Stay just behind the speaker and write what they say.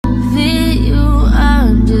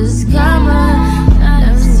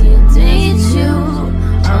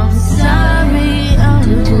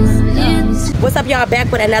y'all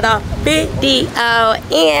back with another video,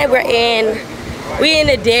 and we in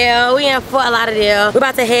the Dale, we in Fort Lauderdale. We're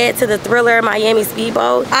about to head to the Thriller Miami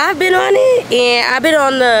Speedboat. I've been on it, and I've been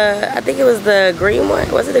on the, I think it was the green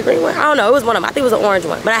one. Was it the green one? I don't know, it was one of them. I think it was the orange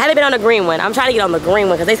one, but I haven't been on the green one. I'm trying to get on the green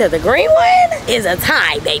one because they said the green one is a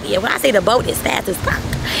tie, baby. And when I say the boat is fast as fuck,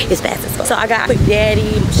 it's fast as fuck. So I got Quick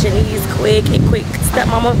Daddy, Shanice, Quick, and Quick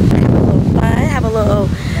Stepmama. Have a little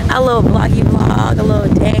vloggy vlog, a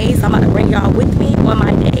little day. So I'm about to bring y'all with me on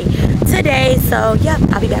my day today. So yeah,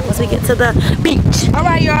 I'll be back once we get to the beach. All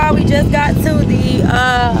right, y'all, we just got to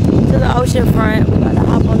the ocean front. We're about to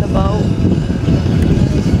hop on the boat.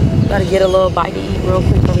 Gotta get a little bite to eat real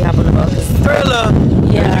quick when we hop on the boat. Thriller.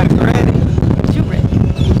 Yeah. You ready? You ready?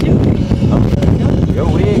 You ready? Okay. Your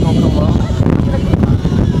wig gonna come off.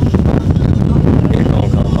 It's gonna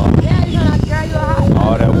come off. Yeah, you're gonna carry you out.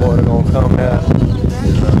 All that water gonna come out.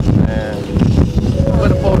 Man. Where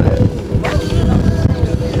the boat at?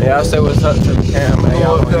 Yeah, I'll say what's up to the cam, man.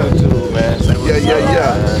 Y'all on YouTube, man. Say what's up,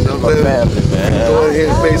 man. Don't My family, man. go ahead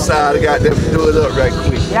and face side. I got them to do it up right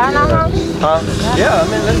quick. Y'all know her? Huh? Yeah, I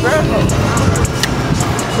mean, let's grab her.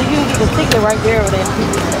 So you can get the ticket right there over there.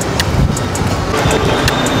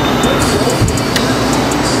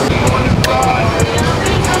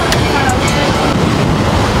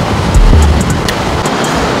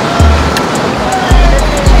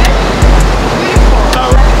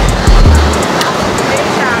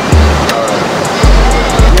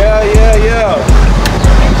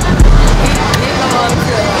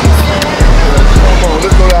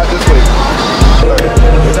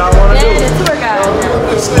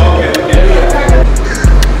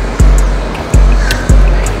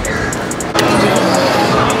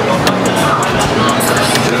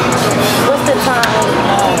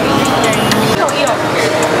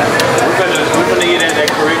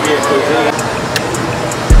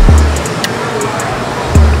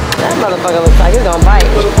 Motherfucker looks like he's gonna bite.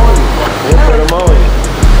 We'll put him on you.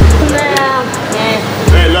 Nah, yeah.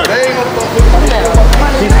 Hey, look. They ain't gonna fuck with me.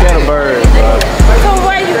 He's scared of birds, bro. So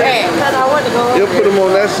where you at? Because I want to go. They'll put him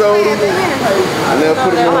on that shoulder, and they'll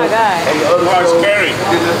put him Oh on my God. the other shoulder.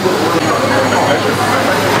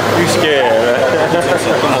 You scared, man.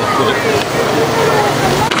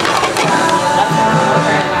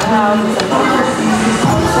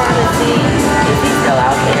 I'm trying to see if he's still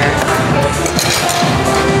out there.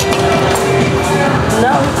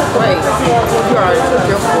 No, wait. You already took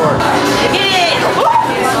your fork. Yeah.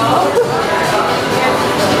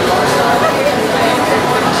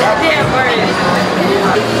 Goddamn bird.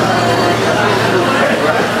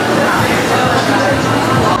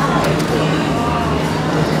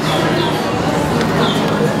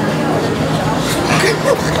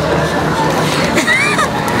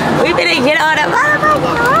 We better get on a roller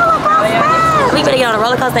coaster. We better get on a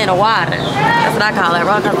roller coaster in the water. That's what I call it,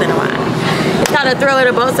 roller coaster in the water. It's called a Thriller.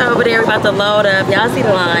 The boat's over there. We're about to load up. Y'all see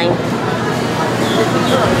the line.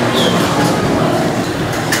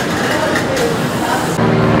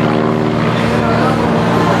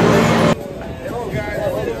 Hello, guys.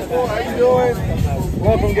 How you doing?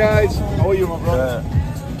 Welcome, guys. How are you, my brother?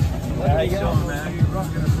 How you doing, man?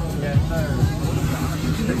 Yes, sir.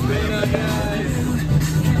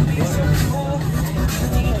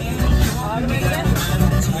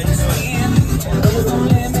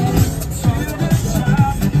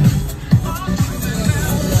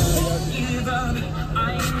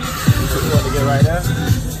 Right there?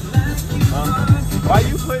 Why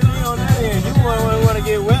you putting me on that end? You want to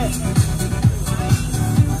get wet.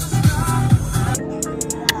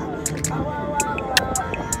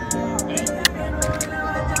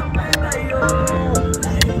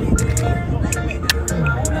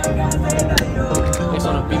 It's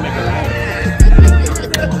on a beat maker.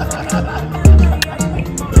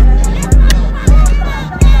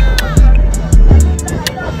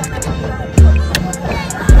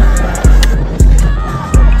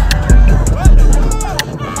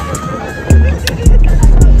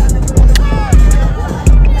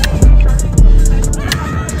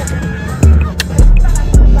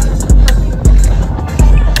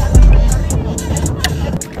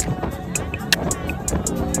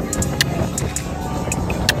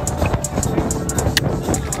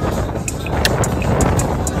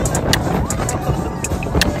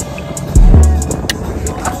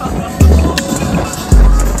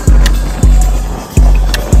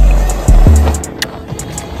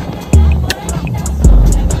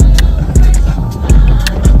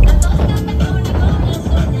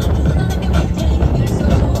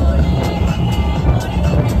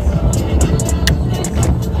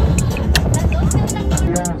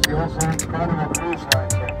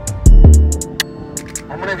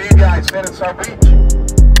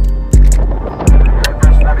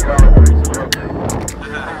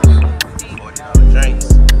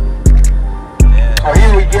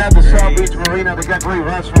 at the South Beach Marina, the Get Great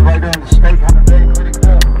restaurant right there in the steak on the day, pretty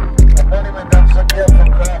cool. A monument that's a gift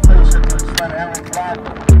from craft fishing to his friend Henry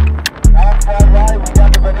Blackman. Now far right, we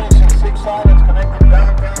got the Venetian Six Islands connecting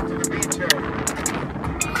downtown to the beach area.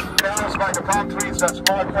 Housed by the palm trees, that's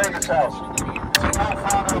Mark Craig's house. He's a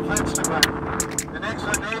co-founder of Instagram. The next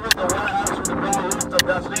door neighbor, the warehouse with the gold rooftop,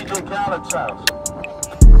 that's DJ Khaled's house.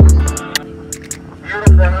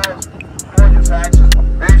 Beautiful house, gorgeous access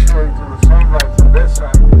visually to the sunlight from this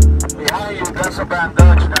side. Behind you, that's a band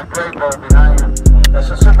Dutch, that great boat behind you. That's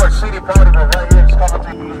a super city party boat right here. It's coming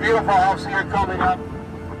to you. Beautiful house here coming up.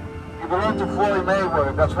 You belong to Floyd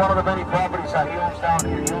Mayweather. That's one of the many properties that he owns down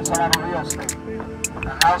here. He owns a lot of real estate. The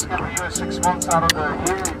house can be used 6 months out of the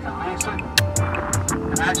year. You can lease it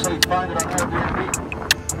and actually find it on Airbnb.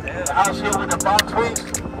 The house here with the palm trees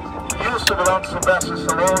used to belong to Sylvester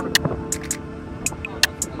Stallone.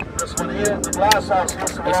 This one here, the glass house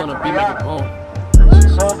used to belong to Rihanna. She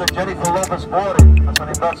sold it, Jennifer Lopez bought it. That's an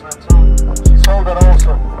investment too. She sold it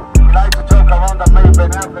also. We like to joke around that maybe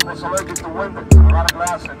Ben Affleck was allergic to women. A lot of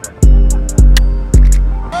glass in there.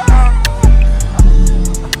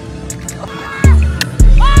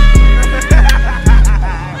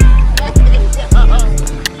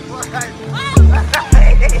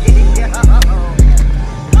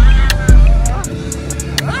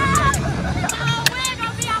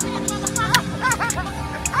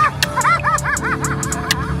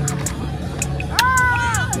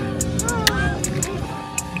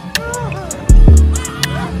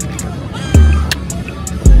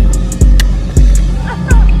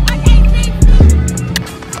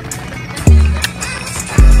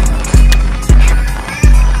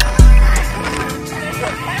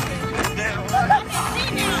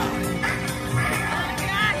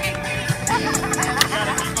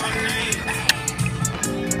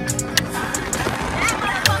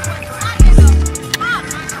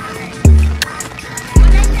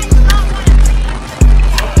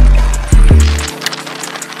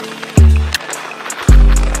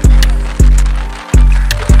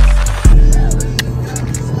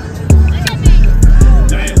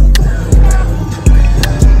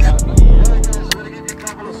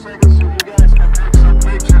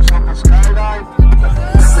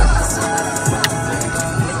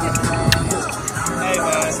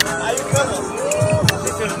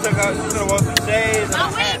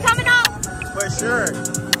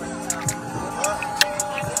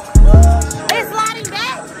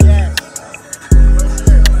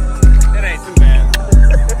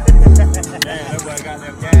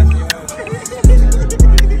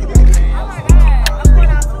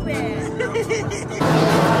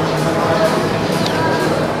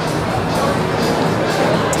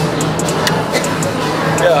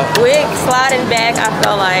 Quick sliding back, I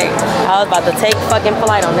felt like I was about to take fucking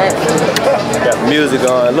flight on that. Got music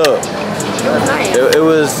on. Look, Nice. it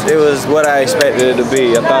was what I expected it to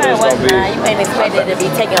be. I thought it was gonna be. You ain't expected it to be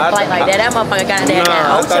taking a flight like that. That motherfucker got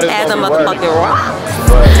that ocean as a motherfucking rock.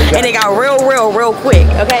 And it got real quick.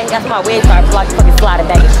 Okay, that's my wig started fucking sliding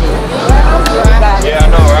back and shit. Yeah, I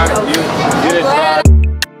know, right? You didn't slide.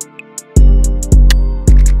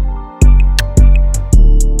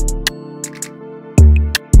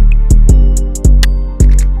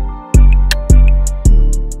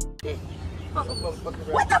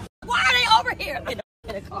 What the f? Why are they over here? In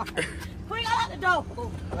the car. Quick, unlock the door.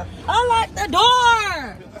 Unlock the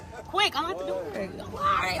door. Quick, unlock the door. Why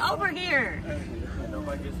are they over here?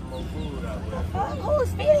 Nobody get some more food out there. Who's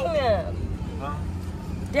feeding them? Huh?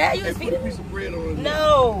 Dad, you was feeding them? Piece of bread on her neck.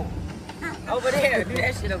 No. Over there. Do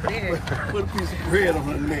that shit over there. Put a piece of bread on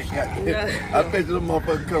her neck. I bet you the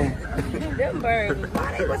motherfucker come. Them birds.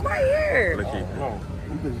 Why they was right here?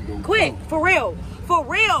 Quick, for real,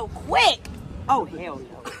 quick. Oh, hell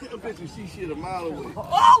no. I bet you see shit a mile away.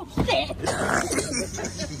 Oh, shit. Wait,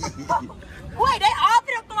 they all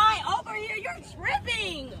finna fly over here. You're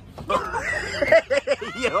tripping.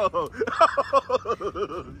 Yo. Oh,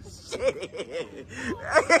 shit.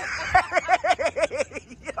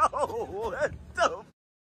 Yo, what the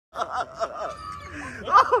fuck?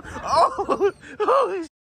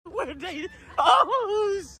 Where they?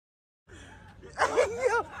 Oh,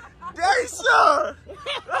 yo, daysha.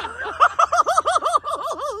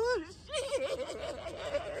 Oh, shit.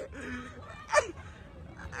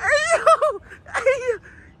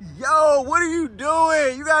 Yo, what are you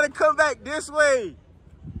doing? You gotta come back this way.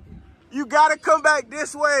 You gotta come back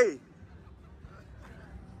this way.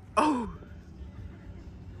 Oh.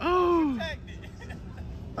 Oh.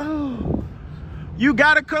 Oh. You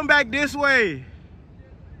gotta come back this way.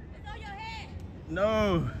 It's on your head.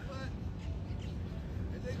 No.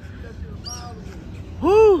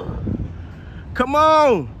 Whoo. Come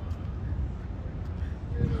on.